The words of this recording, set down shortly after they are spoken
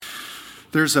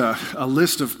There's a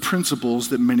list of principles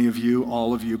that many of you,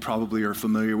 all of you probably are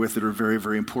familiar with that are very,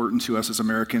 very important to us as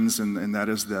Americans, and that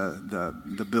is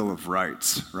the Bill of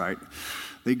Rights, right?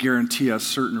 They guarantee us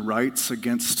certain rights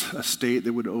against a state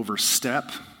that would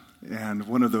overstep. And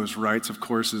one of those rights, of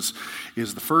course, is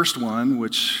the first one,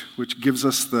 which gives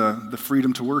us the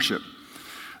freedom to worship.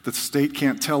 The state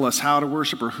can't tell us how to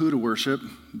worship or who to worship.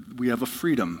 We have a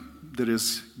freedom that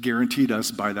is guaranteed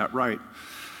us by that right.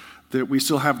 That we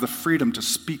still have the freedom to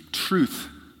speak truth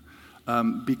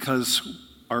because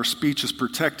our speech is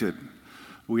protected.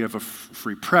 We have a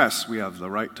free press. We have the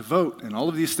right to vote. And all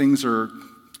of these things are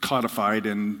codified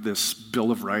in this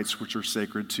Bill of Rights, which are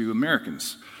sacred to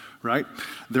Americans, right?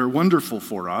 They're wonderful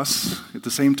for us. At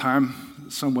the same time,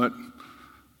 somewhat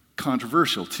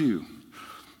controversial, too.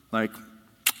 Like,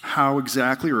 how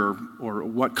exactly or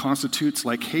what constitutes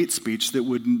like hate speech that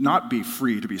would not be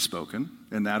free to be spoken,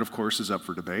 and that, of course, is up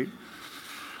for debate.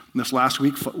 This last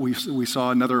week, we saw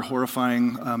another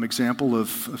horrifying example of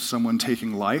someone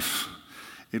taking life,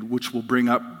 which will bring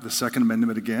up the Second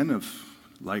Amendment again of,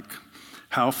 like,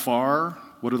 how far,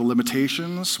 what are the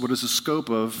limitations, what is the scope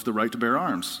of the right to bear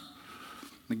arms?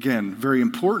 Again, very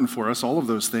important for us, all of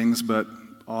those things, but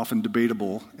often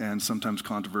debatable and sometimes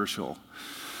controversial.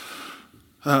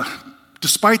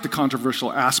 Despite the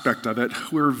controversial aspect of it,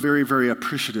 we're very, very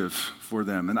appreciative for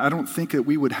them. And I don't think that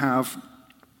we would have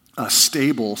a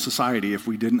stable society if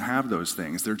we didn't have those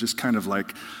things. They're just kind of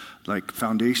like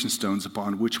foundation stones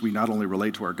upon which we not only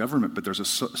relate to our government, but there's a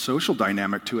social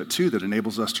dynamic to it too that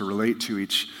enables us to relate to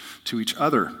each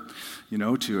other, you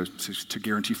know, to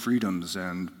guarantee freedoms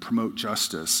and promote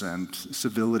justice and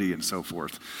civility and so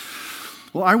forth.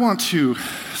 Well, I want to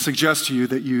suggest to you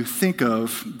that you think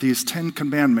of these 10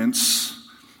 commandments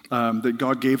that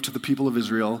God gave to the people of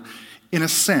Israel in a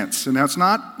sense, and that's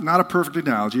not a perfect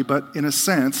analogy, but in a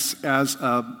sense as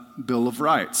a Bill of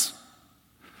Rights.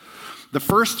 The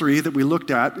first three that we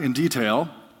looked at in detail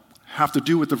have to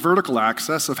do with the vertical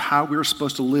axis of how we're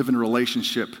supposed to live in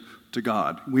relationship to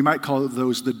God. We might call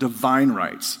those the divine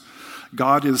rights.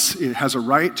 God has a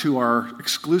right to our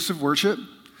exclusive worship.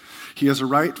 He has a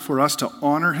right for us to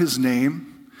honor his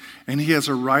name, and he has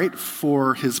a right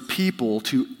for his people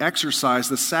to exercise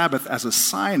the Sabbath as a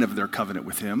sign of their covenant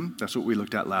with him. That's what we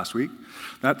looked at last week.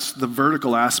 That's the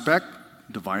vertical aspect,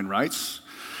 divine rights.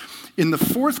 In the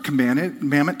fourth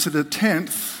commandment to the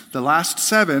 10th, the last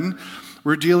 7,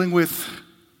 we're dealing with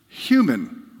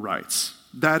human rights.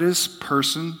 That is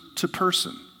person to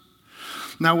person.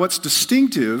 Now, what's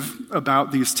distinctive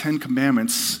about these 10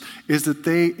 commandments is that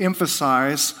they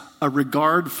emphasize a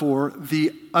regard for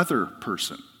the other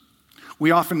person.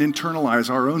 We often internalize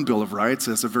our own Bill of Rights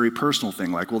as a very personal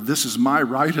thing, like, well, this is my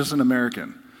right as an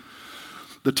American.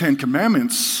 The 10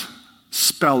 Commandments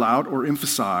spell out or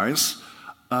emphasize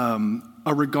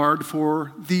a regard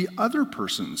for the other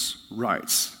person's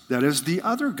rights. That is, the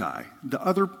other guy, the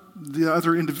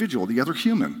other individual, the other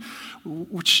human,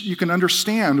 which you can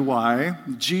understand why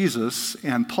Jesus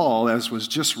and Paul, as was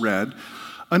just read,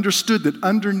 understood that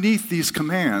underneath these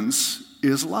commands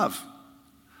is love.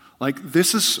 Like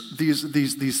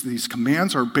these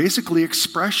commands are basically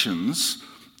expressions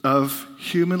of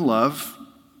human love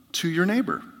to your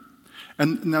neighbor.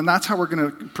 And now that's how we're going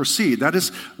to proceed. That is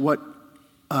what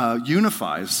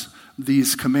unifies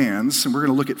these commands. And we're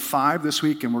going to look at 5 this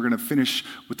week, and we're going to finish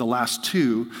with the last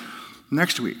 2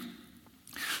 next week.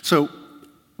 So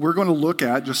we're going to look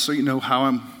at, just so you know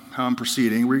how I'm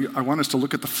proceeding, I want us to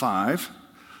look at the 5.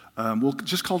 We'll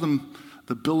just call them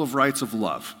the Bill of Rights of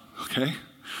Love, okay?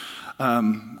 I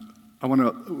want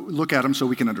to look at them so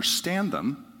we can understand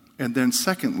them. And then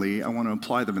secondly, I want to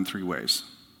apply them in 3 ways.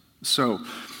 So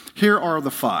here are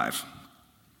the 5.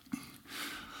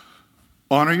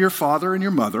 Honor your father and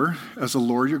your mother, as the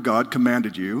Lord your God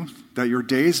commanded you, that your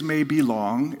days may be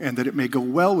long and that it may go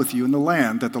well with you in the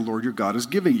land that the Lord your God is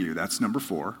giving you. That's number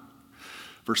 4.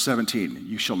 Verse 17,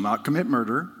 you shall not commit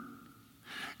murder,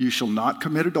 you shall not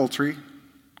commit adultery,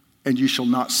 and you shall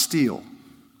not steal.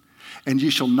 And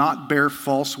you shall not bear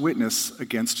false witness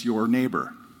against your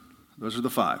neighbor. Those are the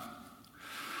 5.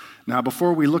 Now,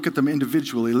 before we look at them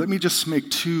individually, let me just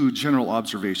make 2 general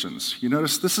observations. You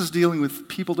notice this is dealing with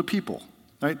people to people,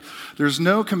 right? There's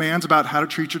no commands about how to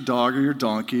treat your dog or your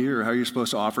donkey or how you're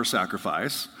supposed to offer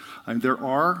sacrifice. There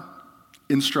are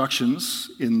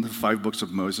instructions in the 5 books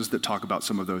of Moses that talk about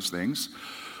some of those things.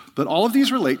 But all of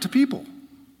these relate to people,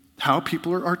 how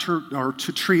people are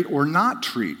to treat or not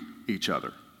treat each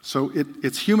other. So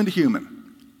it's human to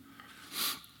human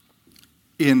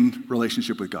in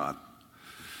relationship with God.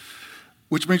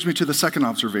 Which brings me to the second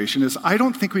observation is I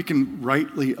don't think we can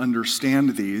rightly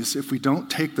understand these if we don't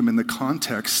take them in the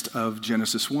context of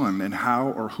Genesis 1 and how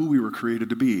or who we were created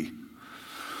to be.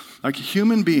 Like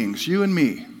human beings, you and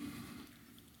me,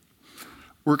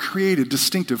 were created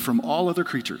distinctive from all other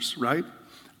creatures, right?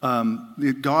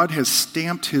 God has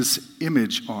stamped his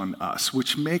image on us,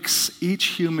 which makes each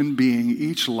human being,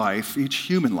 each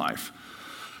human life,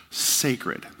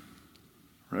 sacred,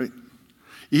 right?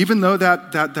 Even though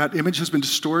that image has been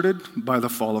distorted by the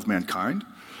fall of mankind,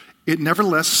 it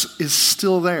nevertheless is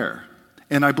still there.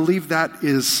 And I believe that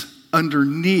is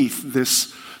underneath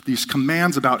these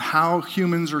commands about how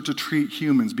humans are to treat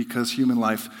humans because human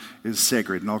life is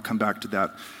sacred. And I'll come back to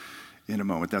that in a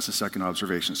moment. That's the second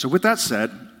observation. So with that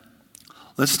said,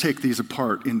 let's take these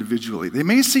apart individually. They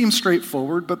may seem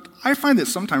straightforward, but I find that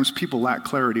sometimes people lack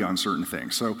clarity on certain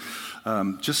things. So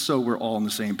just so we're all on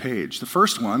the same page. The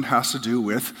first one has to do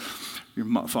with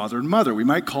your father and mother. We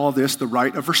might call this the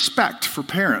right of respect for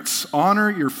parents.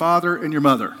 Honor your father and your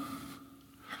mother.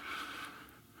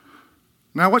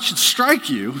 Now, what should strike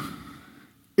you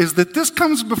is that this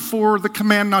comes before the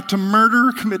command not to murder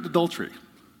or commit adultery.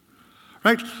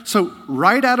 Right? So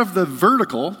right out of the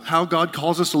vertical, how God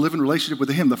calls us to live in relationship with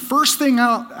him, the first thing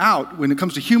out when it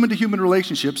comes to human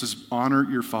relationships is honor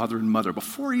your father and mother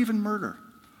before even murder.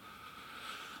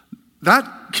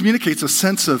 That communicates a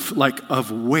sense of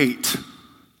weight.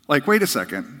 Like, wait a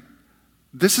second,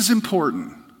 this is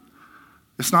important.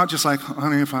 It's not just like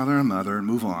honor your father and mother and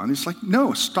move on. It's like,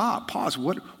 no, stop, pause.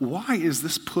 Why is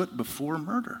this put before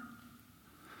murder?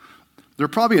 There are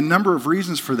probably a number of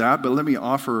reasons for that, but let me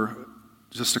offer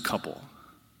just a couple.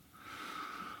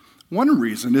 One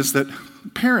reason is that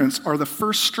parents are the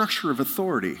first structure of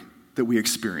authority that we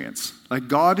experience. Like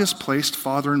God has placed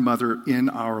father and mother in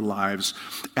our lives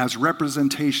as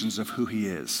representations of who he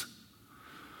is.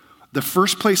 The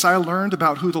first place I learned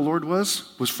about who the Lord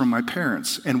was from my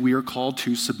parents, and we are called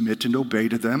to submit and obey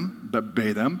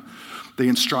them. They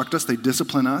instruct us, they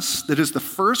discipline us. That is the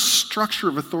first structure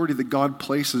of authority that God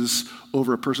places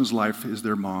over a person's life is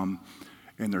their mom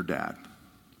and their dad.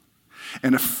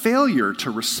 And a failure to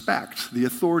respect the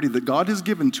authority that God has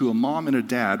given to a mom and a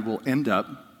dad will end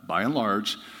up, by and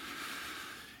large,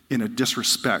 in a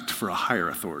disrespect for a higher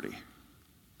authority.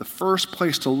 The first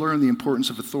place to learn the importance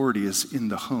of authority is in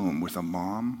the home with a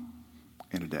mom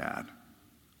and a dad.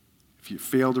 If you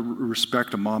fail to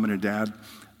respect a mom and a dad,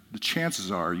 the chances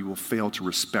are you will fail to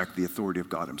respect the authority of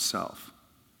God himself.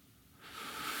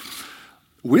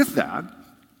 With that,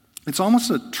 it's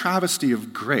almost a travesty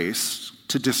of grace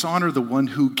to dishonor the one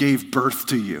who gave birth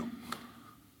to you.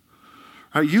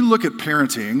 Right, you look at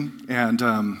parenting, and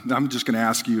I'm just going to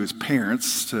ask you as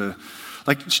parents to,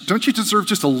 don't you deserve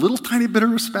just a little tiny bit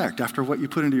of respect after what you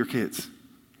put into your kids?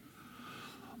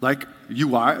 Like,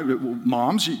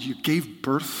 moms, you gave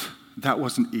birth, that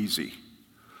wasn't easy.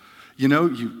 You know,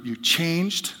 you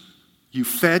changed, you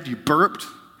fed, you burped,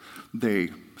 they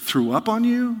threw up on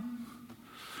you.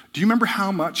 Do you remember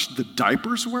how much the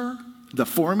diapers were, the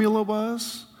formula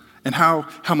was, and how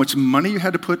much money you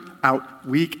had to put out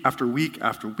week after week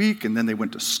after week, and then they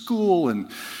went to school,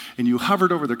 and you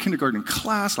hovered over their kindergarten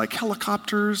class like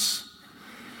helicopters.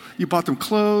 You bought them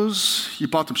clothes, you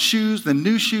bought them shoes, then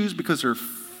new shoes because their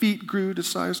feet grew to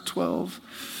size 12.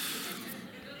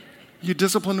 You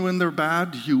discipline when they're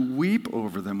bad, you weep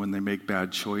over them when they make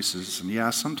bad choices, and yeah,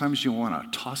 sometimes you want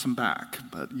to toss them back,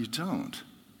 but you don't.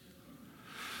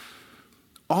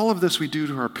 All of this we do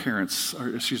to our parents,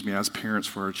 as parents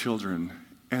for our children,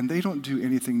 and they don't do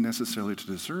anything necessarily to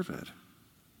deserve it.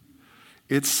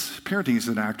 Parenting is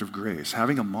an act of grace.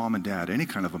 Having a mom and dad, any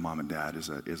kind of a mom and dad, is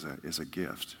a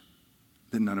gift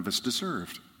that none of us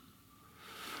deserved.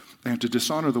 And to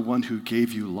dishonor the one who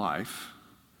gave you life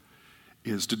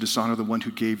is to dishonor the one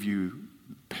who gave you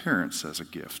parents as a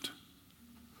gift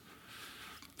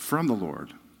from the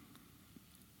Lord.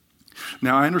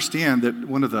 Now, I understand that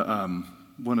one of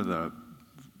the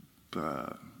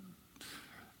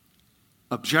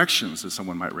objections that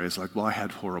someone might raise, like, well, I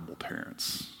had horrible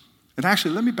parents. And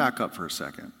actually, let me back up for a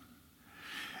second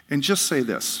and just say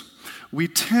this. We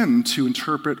tend to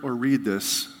interpret or read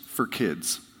this for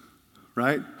kids,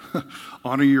 right?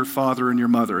 Honor your father and your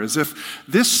mother, as if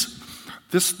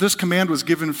this command was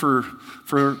given for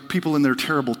people in their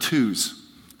terrible twos,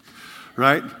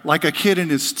 right? Like a kid in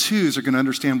his twos are going to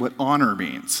understand what honor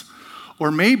means. Or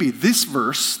maybe this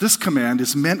command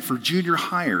is meant for junior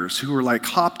hires who are like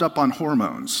hopped up on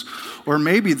hormones. Or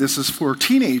maybe this is for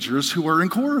teenagers who are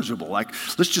incorrigible. Like,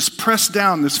 let's just press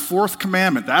down this fourth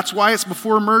commandment. That's why it's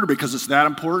before murder, because it's that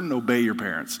important. Obey your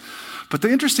parents. But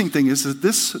the interesting thing is that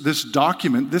this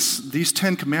document, these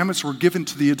 10 commandments were given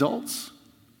to the adults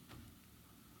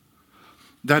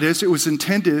That is, it was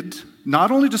intended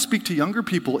not only to speak to younger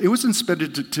people, it was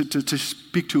intended to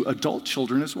speak to adult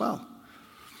children as well.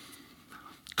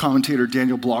 Commentator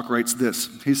Daniel Block writes this.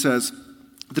 He says,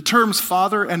 the terms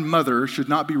father and mother should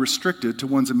not be restricted to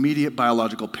one's immediate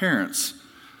biological parents.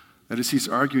 That is, he's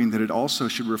arguing that it also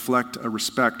should reflect a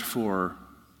respect for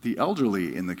the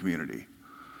elderly in the community,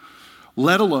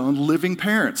 let alone living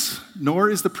parents. Nor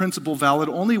is the principle valid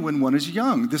only when one is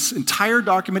young. This entire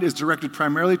document is directed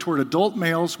primarily toward adult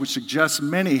males, which suggests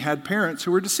many had parents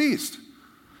who were deceased.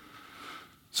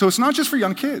 So it's not just for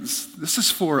young kids. This is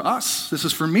for us. This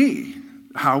is for me,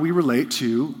 how we relate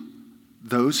to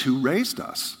those who raised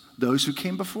us, those who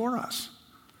came before us.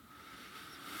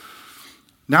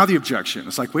 Now the objection.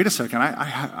 It's like, wait a second,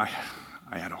 I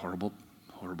had horrible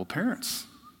parents.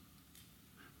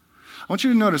 I want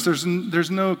you to notice there's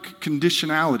no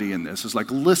conditionality in this. It's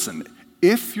like, listen,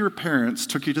 if your parents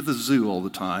took you to the zoo all the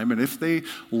time, and if they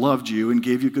loved you and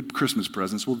gave you good Christmas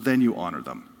presents, well, then you honor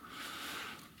them.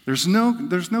 There's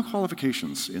no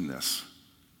qualifications in this.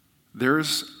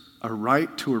 There's a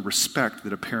right to a respect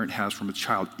that a parent has from a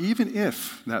child, even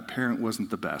if that parent wasn't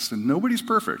the best. And nobody's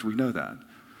perfect, we know that.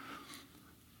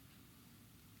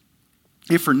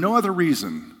 If for no other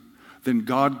reason, then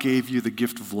God gave you the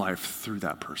gift of life through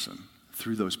that person,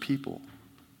 through those people.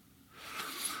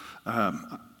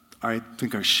 I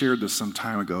think I shared this some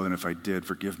time ago, and if I did,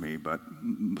 forgive me, but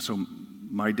so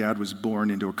my dad was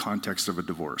born into a context of a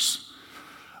divorce.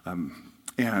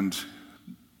 And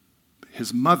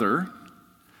his mother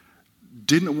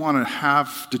didn't want to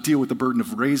have to deal with the burden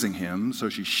of raising him, so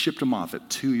she shipped him off at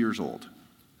 2 years old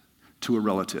to a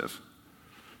relative.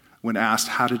 When asked,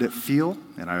 how did it feel?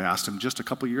 And I asked him just a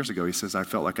couple years ago, he says, I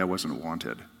felt like I wasn't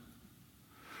wanted.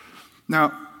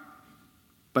 Now,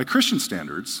 by Christian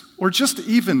standards, or just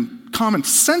even common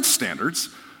sense standards,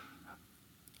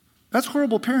 that's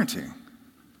horrible parenting.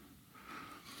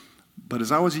 But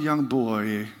as I was a young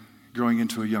boy growing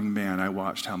into a young man, I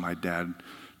watched how my dad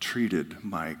treated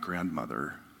my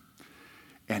grandmother.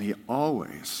 And he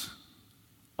always,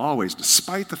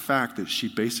 despite the fact that she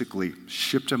basically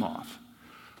shipped him off,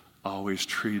 always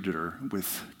treated her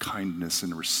with kindness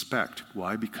and respect.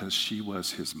 Why? Because she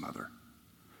was his mother.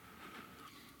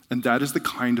 And that is the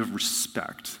kind of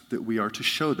respect that we are to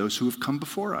show those who have come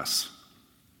before us.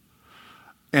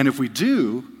 And if we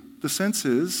do, the sense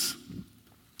is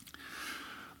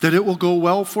that it will go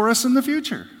well for us in the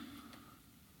future.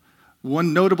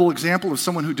 One notable example of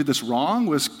someone who did this wrong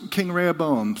was King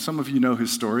Rehoboam. Some of you know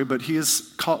his story, but he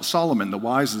is Solomon, the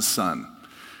wise's son.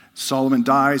 Solomon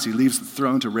dies, he leaves the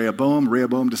throne to Rehoboam.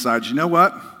 Rehoboam decides, you know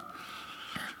what?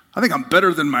 I think I'm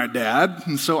better than my dad,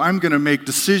 and so I'm going to make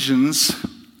decisions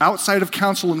outside of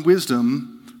counsel and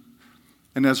wisdom,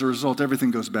 and as a result,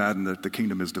 everything goes bad and the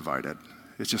kingdom is divided.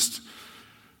 It's just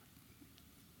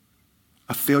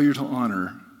a failure to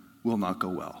honor will not go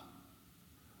well.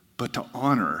 But to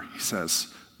honor, he says,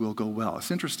 will go well.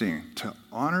 It's interesting. To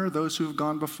honor those who have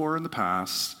gone before in the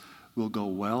past will go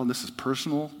well, and this is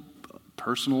personal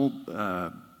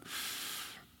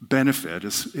benefit,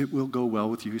 is it will go well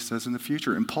with you, he says, in the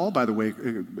future. And Paul, by the way,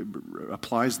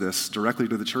 applies this directly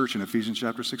to the church in Ephesians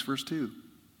chapter 6, verse 2.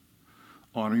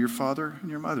 Honor your father and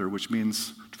your mother, which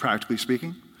means, practically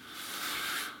speaking,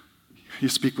 you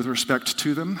speak with respect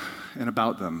to them and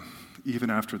about them,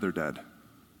 even after they're dead.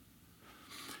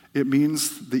 It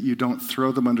means that you don't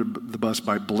throw them under the bus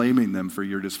by blaming them for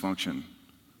your dysfunction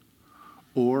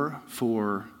or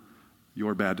for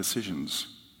your bad decisions.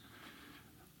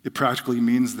 It practically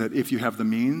means that if you have the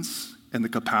means and the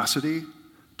capacity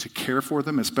to care for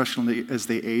them, especially as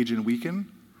they age and weaken,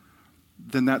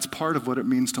 then that's part of what it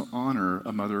means to honor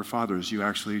a mother or father, is you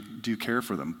actually do care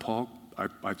for them. Paul,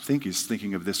 I think he's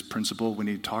thinking of this principle when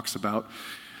he talks about,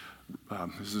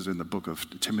 this is in the book of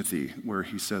Timothy, where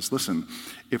he says, listen,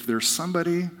 if there's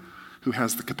somebody who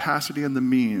has the capacity and the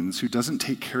means who doesn't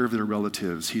take care of their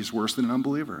relatives, he's worse than an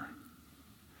unbeliever.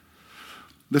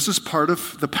 This is part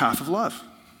of the path of love,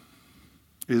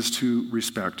 is to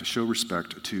show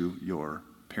respect to your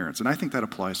parents. And I think that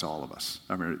applies to all of us.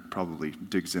 I mean, it probably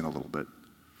digs in a little bit.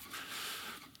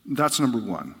 That's number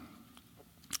one.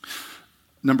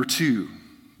 Number two,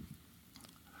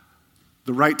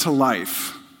 the right to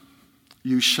life.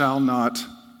 You shall not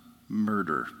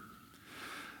murder.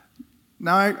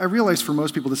 Now, I realize for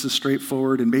most people this is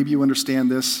straightforward, and maybe you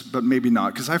understand this, but maybe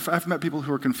not, because I've met people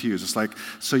who are confused. It's like,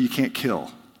 so you can't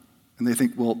kill. And they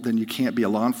think, well, then you can't be a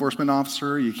law enforcement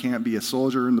officer, you can't be a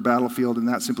soldier in the battlefield, and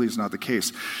that simply is not the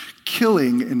case.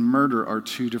 Killing and murder are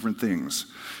two different things.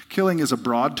 Killing is a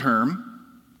broad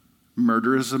term.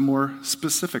 Murder is a more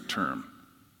specific term.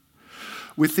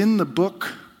 Within the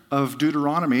book of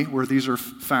Deuteronomy, where these are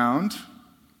found,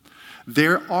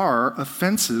 there are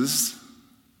offenses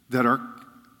that are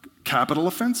capital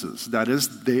offenses. That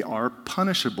is, they are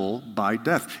punishable by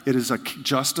death. It is a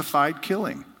justified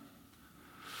killing.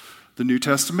 The New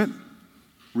Testament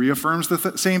reaffirms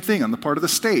the same thing on the part of the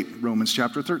state. Romans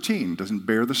chapter 13 doesn't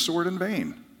bear the sword in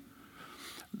vain.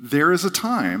 There is a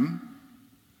time,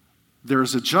 there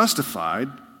is a justified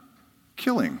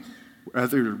killing,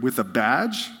 either with a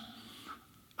badge,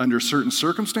 under certain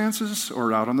circumstances,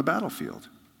 or out on the battlefield.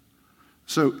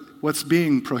 So what's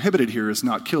being prohibited here is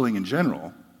not killing in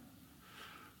general.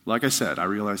 Like I said, I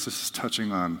realize this is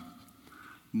touching on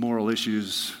moral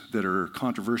issues that are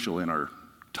controversial in our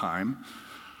time.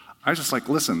 I just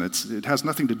listen, it has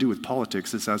nothing to do with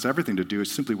politics. It has everything to do with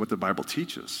simply what the Bible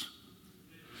teaches.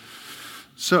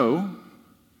 So,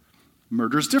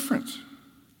 murder is different.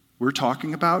 We're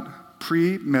talking about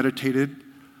premeditated,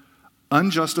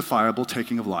 unjustifiable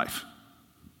taking of life.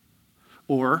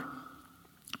 Or,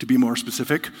 to be more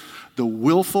specific, the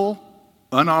willful,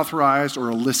 unauthorized, or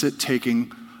illicit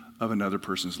taking of another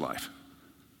person's life.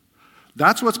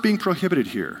 That's what's being prohibited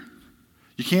here.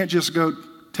 You can't just go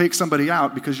take somebody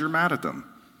out because you're mad at them.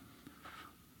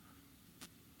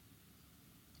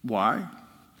 Why?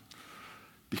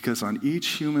 Because on each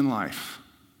human life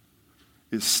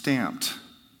is stamped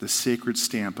the sacred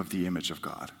stamp of the image of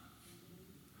God.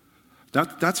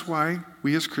 That's why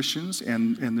we as Christians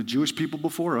and the Jewish people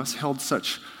before us held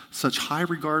such high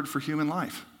regard for human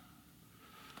life.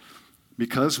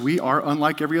 Because we are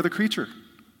unlike every other creature.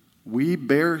 We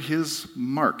bear his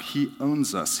mark. He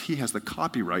owns us. He has the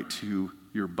copyright to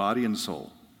your body and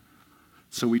soul.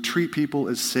 So we treat people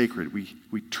as sacred.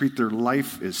 We treat their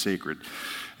life as sacred.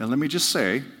 And let me just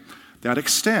say, that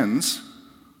extends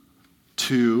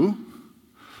to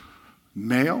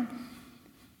male,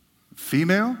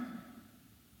 female,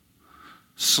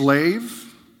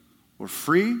 slave or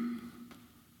free,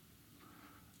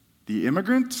 the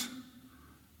immigrant,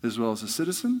 as well as the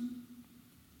citizen,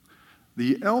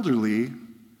 the elderly,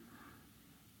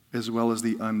 as well as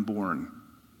the unborn.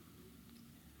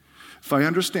 If I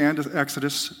understand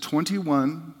Exodus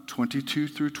 21, 22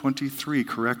 through 23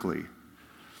 correctly,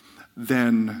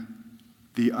 then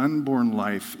the unborn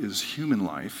life is human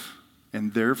life,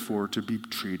 and therefore to be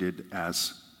treated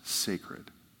as sacred.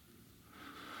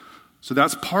 So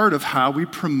that's part of how we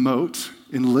promote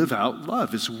and live out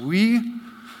love, is we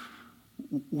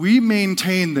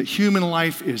maintain that human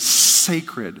life is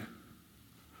sacred.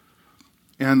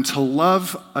 And to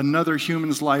love another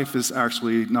human's life is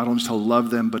actually not only to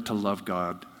love them, but to love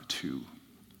God too.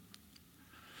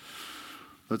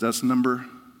 But that's number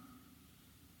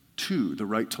 2, the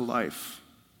right to life.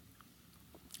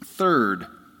 Third,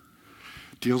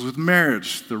 deals with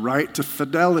marriage, the right to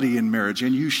fidelity in marriage,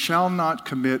 and you shall not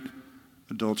commit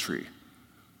adultery.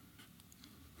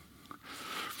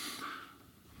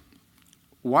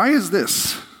 Why is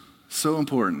this so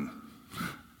important?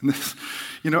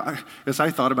 As I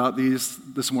thought about these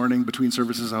this morning between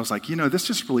services, I was like, this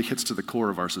just really hits to the core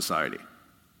of our society.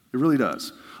 It really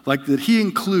does. Like that he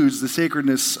includes the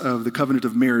sacredness of the covenant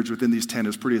of marriage within these 10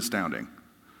 is pretty astounding.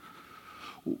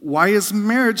 Why is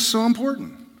marriage so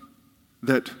important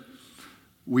that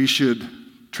we should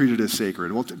treat it as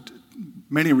sacred? Well,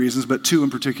 many reasons, but 2 in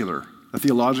particular, a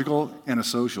theological and a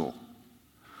social.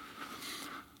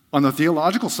 On the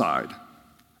theological side,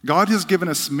 God has given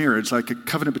us marriage, like a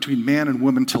covenant between man and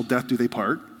woman till death do they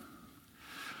part,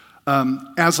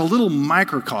 as a little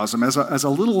microcosm, as a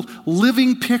little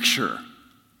living picture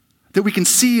that we can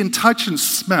see and touch and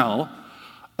smell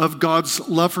of God's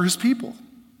love for his people.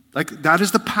 Like that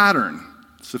is the pattern.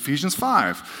 It's Ephesians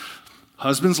 5.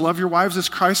 Husbands, love your wives as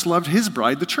Christ loved his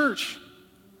bride, the church.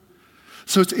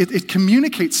 So it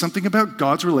communicates something about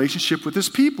God's relationship with his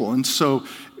people. And so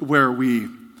where we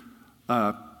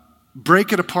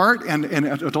break it apart, and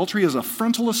adultery is a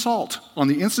frontal assault on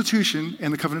the institution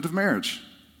and the covenant of marriage.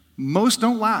 Most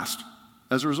don't last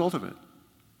as a result of it.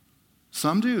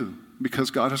 Some do,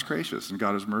 because God is gracious and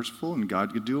God is merciful and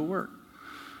God can do a work.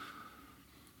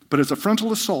 But it's a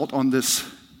frontal assault on this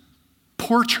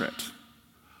portrait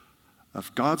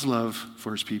of God's love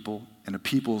for his people and a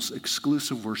people's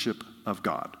exclusive worship of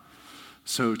God.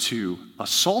 So to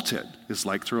assault it is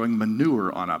like throwing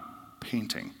manure on a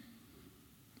painting.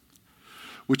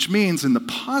 Which means in the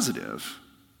positive,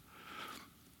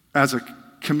 as a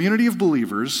community of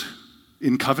believers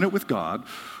in covenant with God,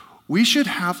 we should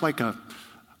have like a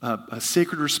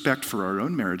sacred respect for our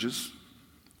own marriages.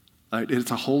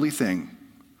 It's a holy thing.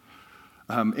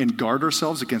 And guard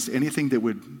ourselves against anything that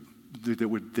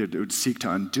would seek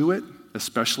to undo it,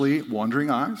 especially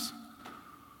wandering eyes.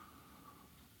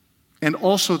 And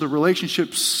also the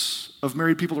relationships of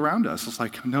married people around us. It's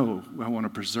like, no, I want to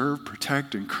preserve,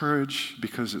 protect, encourage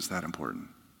because it's that important.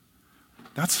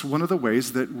 That's one of the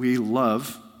ways that we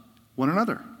love one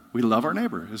another. We love our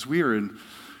neighbor, as we are in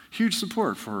huge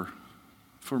support for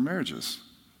marriages,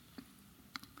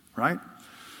 right?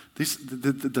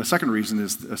 The second reason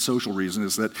is a social reason,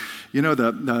 is that,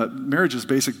 the marriage is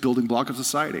basic building block of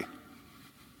society,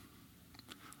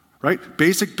 right?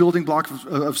 Basic building block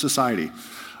of society.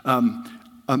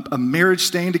 A marriage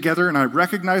staying together, and I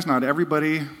recognize not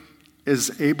everybody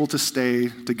is able to stay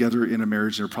together in a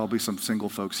marriage. There are probably some single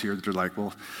folks here that are like,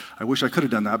 well, I wish I could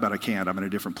have done that, but I can't. I'm in a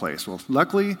different place. Well,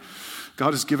 luckily,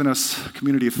 God has given us a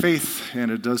community of faith,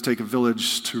 and it does take a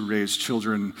village to raise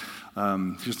children.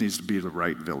 It just needs to be the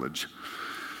right village,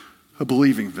 a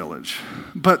believing village.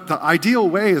 But the ideal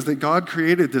way is that God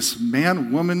created this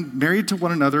man, woman, married to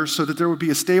one another so that there would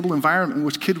be a stable environment in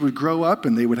which kids would grow up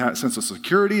and they would have a sense of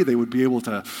security. They would be able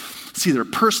to see their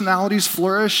personalities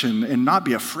flourish and not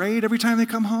be afraid every time they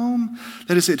come home.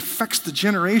 That is, it affects the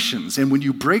generations. And when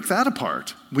you break that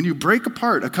apart, when you break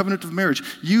apart a covenant of marriage,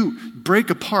 you break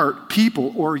apart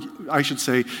people, or I should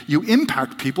say, you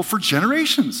impact people for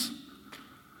generations.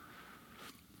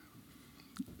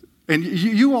 And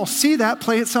you all see that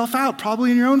play itself out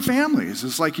probably in your own families.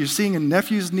 It's like you're seeing in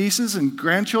nephews, nieces, and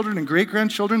grandchildren and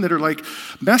great-grandchildren that are like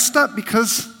messed up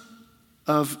because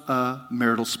of a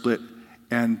marital split,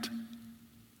 and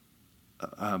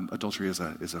adultery is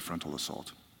a frontal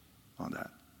assault on that.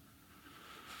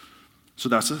 So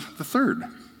that's the third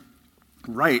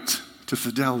right to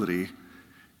fidelity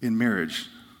in marriage.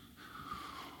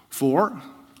 4,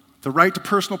 the right to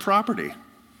personal property.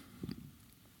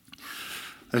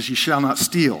 As you shall not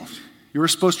steal. You are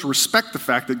supposed to respect the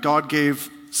fact that God gave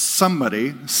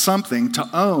somebody something to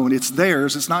own. It's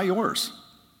theirs, it's not yours.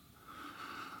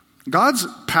 God's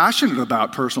passionate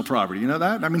about personal property. You know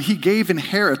that? I mean, he gave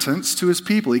inheritance to his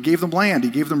people. He gave them land. He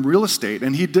gave them real estate.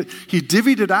 And he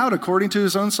divvied it out according to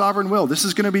his own sovereign will. This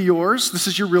is going to be yours. This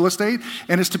is your real estate.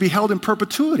 And it's to be held in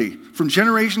perpetuity from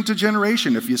generation to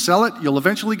generation. If you sell it, you'll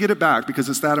eventually get it back because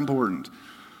it's that important.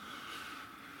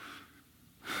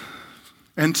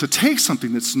 And to take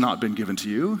something that's not been given to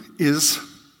you is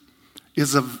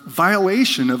a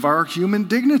violation of our human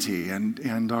dignity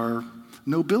and our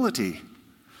nobility.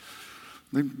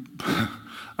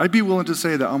 I'd be willing to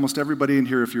say that almost everybody in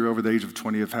here, if you're over the age of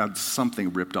 20, have had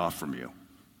something ripped off from you.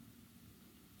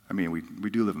 I mean, we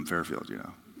do live in Fairfield, you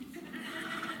know.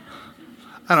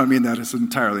 I don't mean that as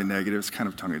entirely negative. It's kind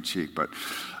of tongue-in-cheek, but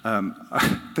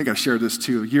I think I shared this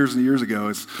too years and years ago.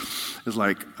 Is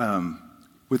like...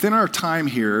 within our time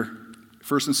here,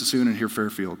 first in Sassoon and here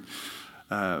Fairfield,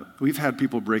 we've had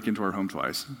people break into our home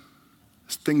twice.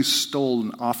 Things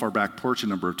stolen off our back porch a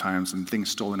number of times, and things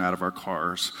stolen out of our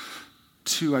cars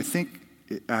to, I think,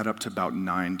 add up to about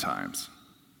 9 times.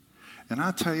 And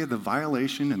I'll tell you, the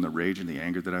violation and the rage and the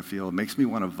anger that I feel, it makes me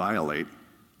want to violate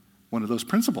one of those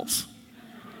principles.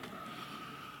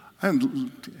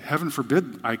 And heaven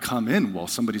forbid I come in while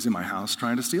somebody's in my house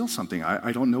trying to steal something.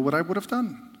 I don't know what I would have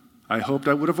done. I hoped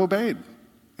I would have obeyed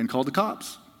and called the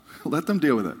cops. Let them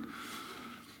deal with it.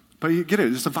 But you get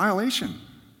it, it's a violation.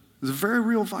 It's a very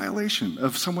real violation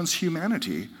of someone's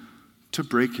humanity to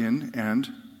break in and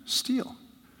steal.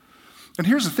 And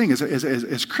here's the thing,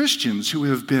 as Christians who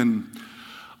have been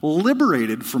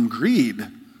liberated from greed,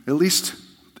 at least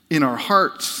in our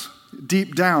hearts,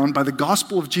 deep down, by the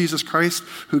gospel of Jesus Christ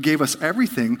who gave us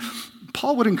everything,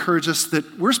 Paul would encourage us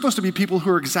that we're supposed to be people who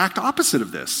are exact opposite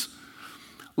of this.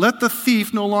 Let the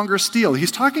thief no longer steal.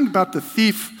 He's talking about the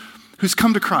thief who's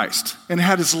come to Christ and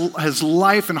had his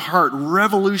life and heart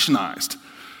revolutionized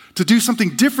to do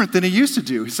something different than he used to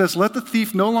do. He says, let the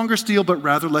thief no longer steal, but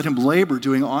rather let him labor,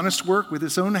 doing honest work with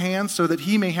his own hands so that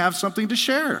he may have something to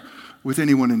share with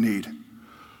anyone in need.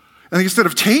 And instead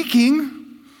of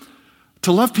taking,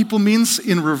 to love people means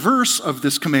in reverse of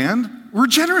this command, we're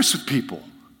generous with people.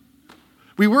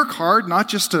 We work hard not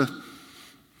just to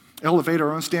elevate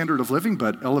our own standard of living,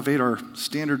 but elevate our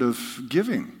standard of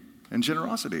giving and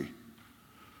generosity.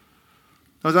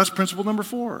 Now, that's principle number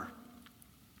 4.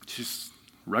 Just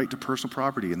right to personal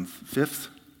property. And 5th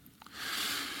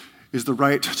is the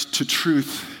right to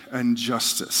truth and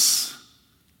justice.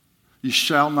 You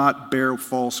shall not bear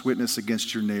false witness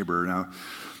against your neighbor. Now,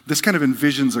 this kind of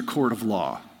envisions a court of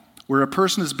law where a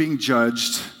person is being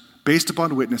judged based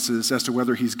upon witnesses as to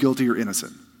whether he's guilty or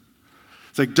innocent.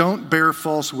 It's like, don't bear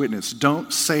false witness.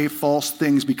 Don't say false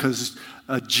things because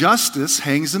justice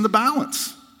hangs in the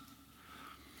balance.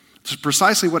 It's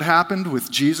precisely what happened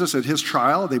with Jesus at his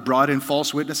trial. They brought in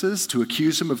false witnesses to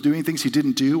accuse him of doing things he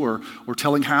didn't do or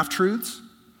telling half-truths.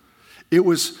 It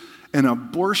was an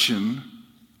abortion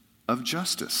of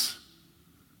justice.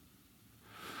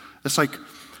 It's like,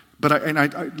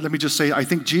 let me just say, I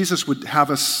think Jesus would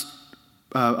have us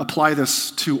apply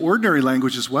this to ordinary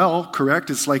language as well, correct?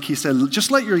 It's like he said,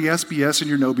 just let your yes be yes and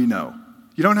your no be no.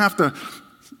 You don't have to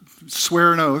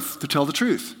swear an oath to tell the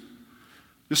truth.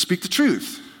 Just speak the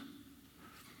truth.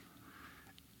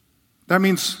 That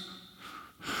means,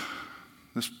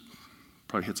 this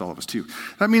probably hits all of us too.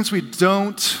 That means we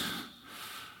don't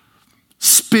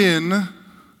spin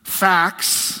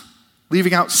facts,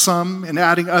 leaving out some and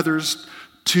adding others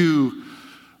to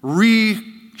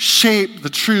reshape the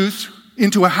truth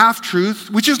into a half-truth,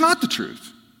 which is not the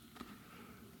truth.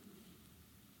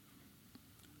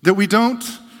 That we don't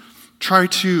try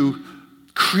to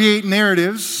create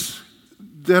narratives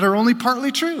that are only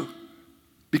partly true.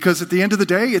 Because at the end of the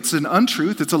day, it's an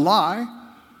untruth, it's a lie,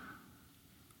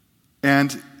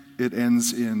 and it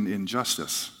ends in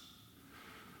injustice.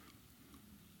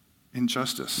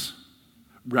 Injustice.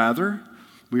 Rather,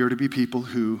 we are to be people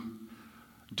who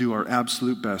do our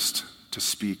absolute best to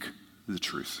speak the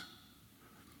truth.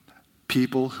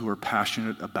 People who are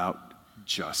passionate about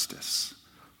justice.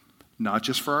 Not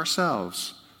just for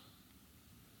ourselves,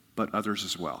 but others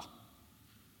as well.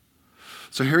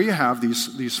 So here you have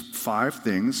these 5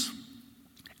 things.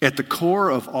 At the core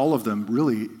of all of them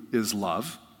really is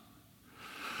love.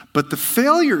 But the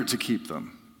failure to keep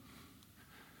them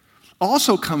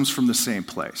also comes from the same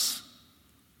place.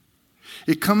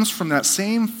 It comes from that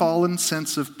same fallen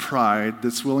sense of pride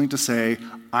that's willing to say,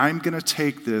 I'm going to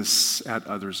take this at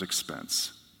others'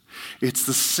 expense. It's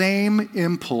the same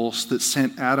impulse that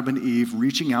sent Adam and Eve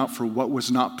reaching out for what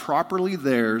was not properly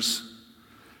theirs,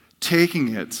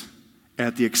 taking it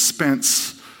at the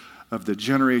expense of the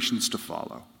generations to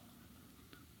follow.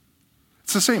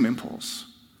 It's the same impulse.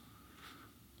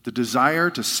 The desire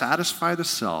to satisfy the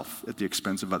self at the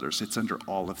expense of others. It's under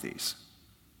all of these.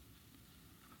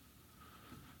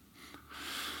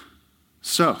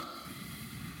 So,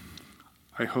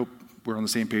 I hope we're on the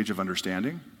same page of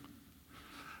understanding.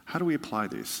 How do we apply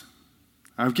these?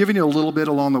 I've given you a little bit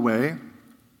along the way.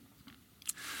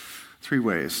 3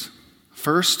 ways.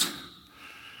 First,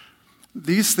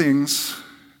 these things,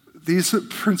 these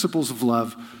principles of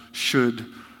love should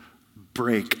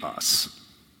break us.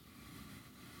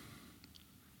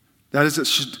 That is, it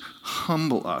should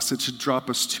humble us. It should drop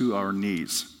us to our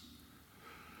knees.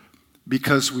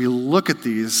 Because we look at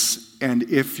these, and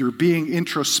if you're being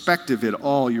introspective at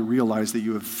all, you realize that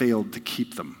you have failed to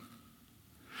keep them.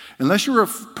 Unless you're a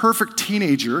perfect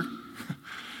teenager,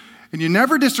 and you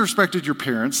never disrespected your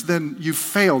parents, then you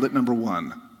failed at number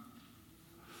 1.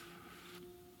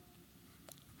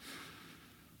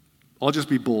 I'll just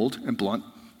be bold and blunt.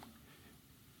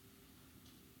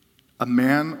 A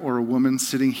man or a woman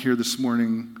sitting here this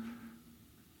morning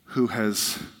who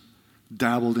has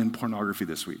dabbled in pornography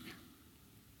this week,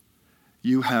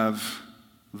 you have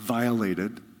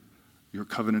violated your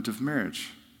covenant of marriage.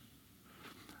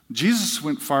 Jesus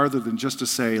went farther than just to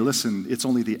say, listen, it's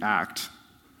only the act,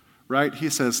 right? He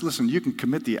says, listen, you can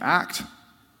commit the act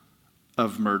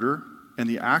of murder and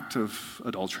the act of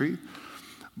adultery,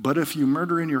 but if you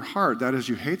murder in your heart, that is,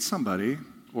 you hate somebody,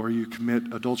 or you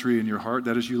commit adultery in your heart,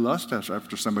 that is, you lust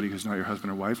after somebody who's not your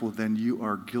husband or wife, well, then you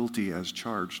are guilty as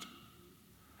charged.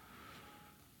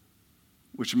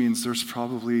 Which means there's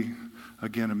probably,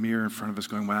 again, a mirror in front of us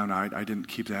going, wow, no, I didn't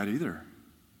keep that either.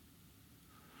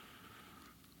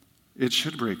 It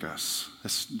should break us.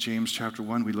 As James chapter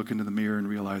 1, we look into the mirror and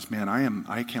realize, man,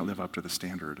 I can't live up to the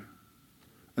standard.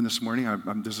 And this morning,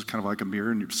 this is kind of like a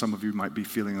mirror, and some of you might be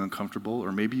feeling uncomfortable,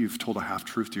 or maybe you've told a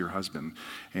half-truth to your husband,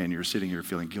 and you're sitting here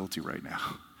feeling guilty right now.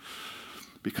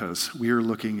 Because we are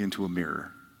looking into a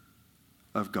mirror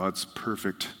of God's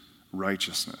perfect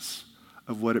righteousness,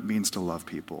 of what it means to love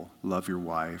people, love your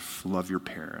wife, love your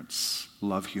parents,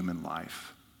 love human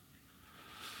life.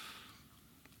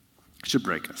 It should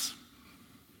break us.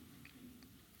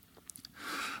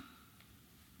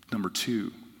 Number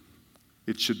 2,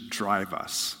 it should drive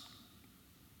us.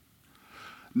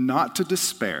 Not to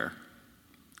despair,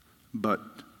 but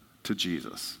to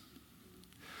Jesus.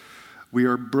 We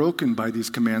are broken by these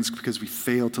commands because we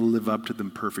fail to live up to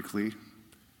them perfectly,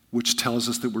 which tells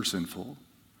us that we're sinful.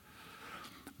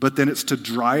 But then it's to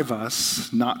drive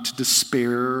us, not to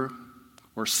despair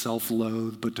or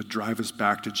self-loathe, but to drive us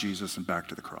back to Jesus and back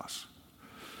to the cross.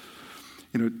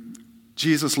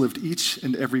 Jesus lived each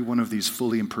and every one of these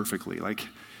fully and perfectly. Like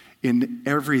in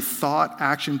every thought,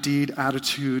 action, deed,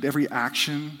 attitude, every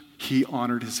action, he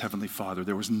honored his heavenly Father.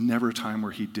 There was never a time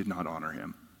where he did not honor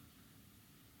him.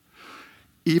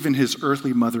 even his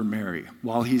earthly mother Mary,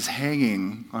 while he's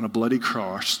hanging on a bloody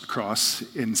cross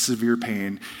in severe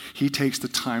pain, he takes the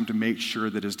time to make sure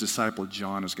that his disciple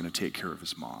John is going to take care of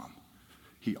his mom.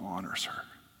 He honors her,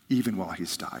 even while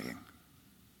he's dying.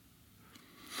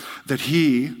 That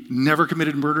he never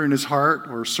committed murder in his heart,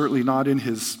 or certainly not in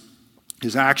his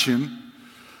action,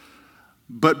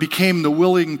 but became the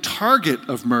willing target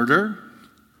of murder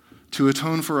to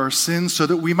atone for our sins so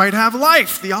that we might have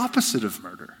life, the opposite of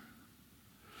murder.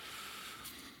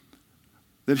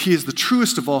 That he is the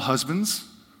truest of all husbands,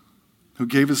 who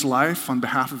gave his life on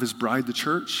behalf of his bride, the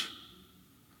church,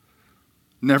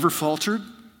 never faltered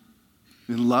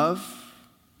in love,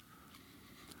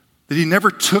 that he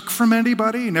never took from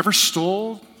anybody, never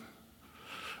stole.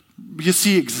 You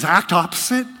see, exact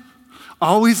opposite,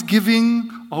 always giving,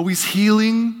 always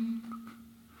healing,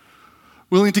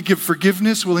 willing to give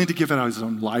forgiveness, willing to give out his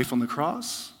own life on the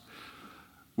cross,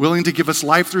 willing to give us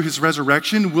life through his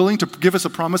resurrection, willing to give us a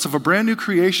promise of a brand new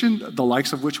creation, the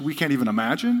likes of which we can't even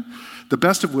imagine, the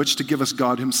best of which to give us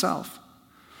God himself.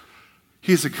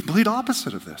 He is the complete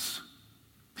opposite of this.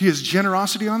 He is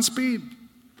generosity on speed.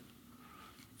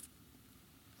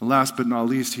 And last but not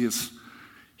least,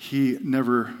 he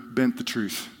never bent the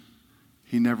truth.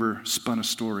 He never spun a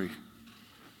story.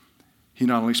 He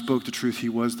not only spoke the truth, he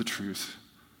was the truth.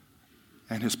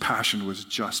 And his passion was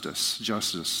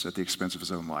justice at the expense of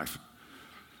his own life.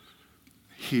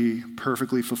 He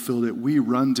perfectly fulfilled it. We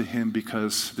run to him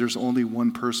because there's only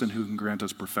one person who can grant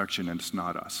us perfection, and it's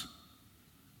not us.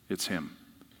 It's him.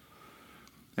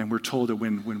 And we're told that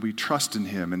when we trust in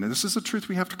him, and this is a truth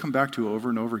we have to come back to over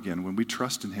and over again, when we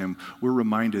trust in him, we're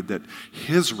reminded that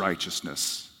his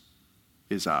righteousness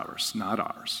is ours, not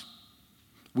ours.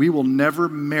 We will never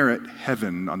merit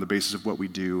heaven on the basis of what we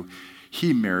do.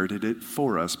 He merited it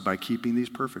for us by keeping these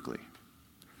perfectly.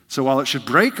 So while it should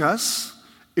break us,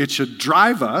 it should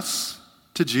drive us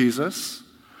to Jesus.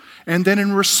 And then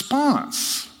in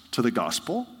response to the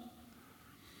gospel,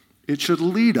 it should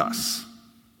lead us.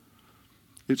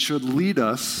 It should lead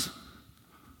us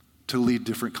to lead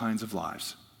different kinds of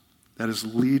lives. That is,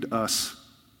 lead us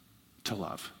to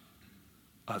love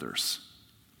others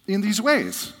in these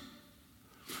ways.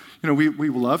 You know, we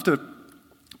love to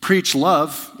preach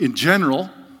love in general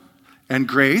and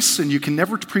grace, and you can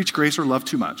never preach grace or love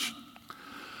too much.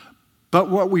 But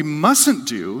what we mustn't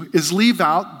do is leave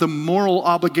out the moral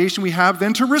obligation we have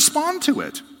then to respond to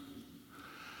it.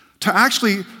 To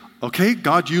actually, okay,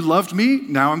 God, you loved me,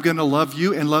 now I'm going to love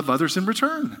you and love others in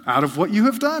return out of what you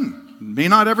have done. May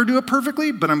not ever do it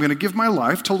perfectly, but I'm going to give my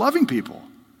life to loving people.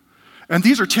 And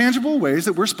these are tangible ways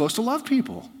that we're supposed to love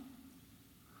people.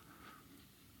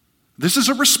 This is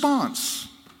a response.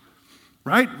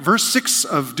 Right? Verse 6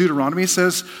 of Deuteronomy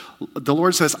says, the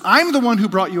Lord says, I'm the one who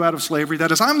brought you out of slavery.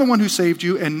 That is, I'm the one who saved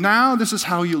you, and now this is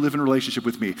how you live in relationship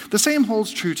with me. The same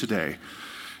holds true today.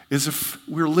 Is if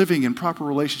we're living in proper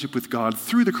relationship with God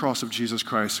through the cross of Jesus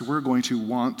Christ, we're going to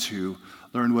want to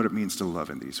learn what it means to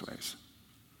love in these ways.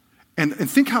 And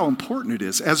think how important it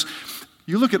is. As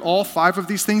you look at all 5 of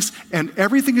these things, and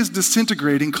everything is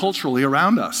disintegrating culturally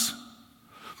around us.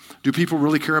 Do people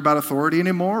really care about authority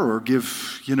anymore, or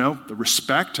give, the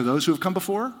respect to those who have come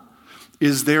before?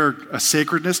 Is there a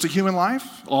sacredness to human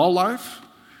life, all life?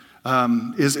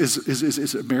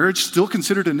 Is marriage still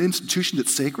considered an institution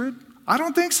that's sacred? I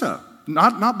don't think so.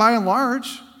 Not by and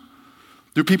large.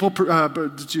 Do people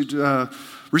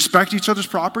respect each other's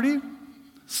property?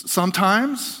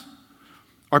 Sometimes.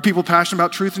 Are people passionate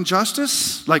about truth and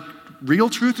justice? Like real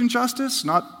truth and justice,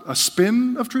 not a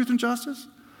spin of truth and justice?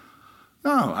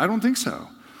 No, I don't think so.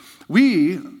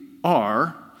 We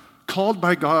are called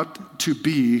by God to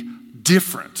be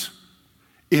different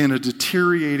in a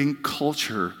deteriorating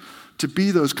culture, to be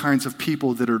those kinds of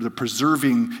people that are the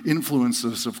preserving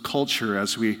influences of culture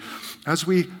as we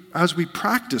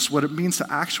practice what it means to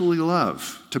actually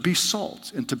love, to be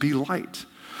salt and to be light.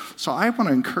 So I want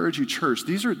to encourage you, church,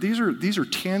 these are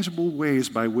tangible ways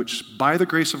by which, by the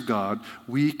grace of God,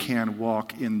 we can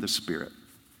walk in the Spirit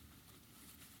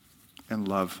and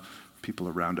love people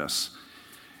around us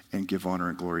and give honor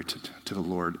and glory to the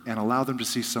Lord and allow them to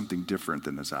see something different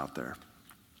than is out there.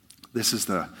 This is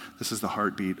the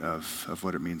heartbeat of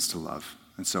what it means to love.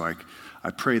 And so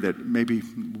I pray that maybe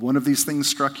one of these things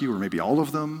struck you, or maybe all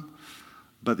of them,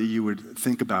 but that you would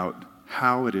think about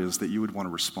how it is that you would want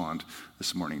to respond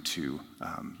this morning to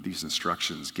these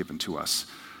instructions given to us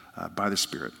by the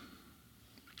Spirit.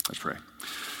 Let's pray.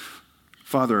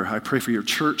 Father, I pray for your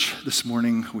church this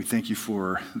morning. We thank you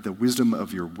for the wisdom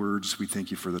of your words. We thank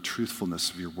you for the truthfulness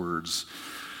of your words,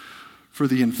 for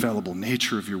the infallible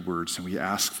nature of your words. And we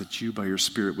ask that you, by your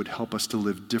Spirit, would help us to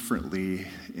live differently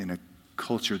in a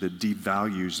culture that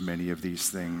devalues many of these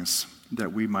things,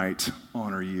 that we might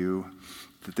honor you,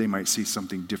 that they might see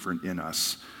something different in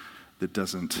us that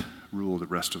doesn't rule the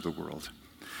rest of the world.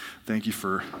 Thank you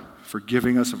for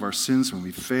forgiving us of our sins when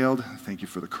we failed. Thank you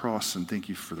for the cross, and thank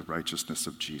you for the righteousness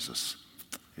of Jesus.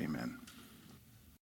 Amen.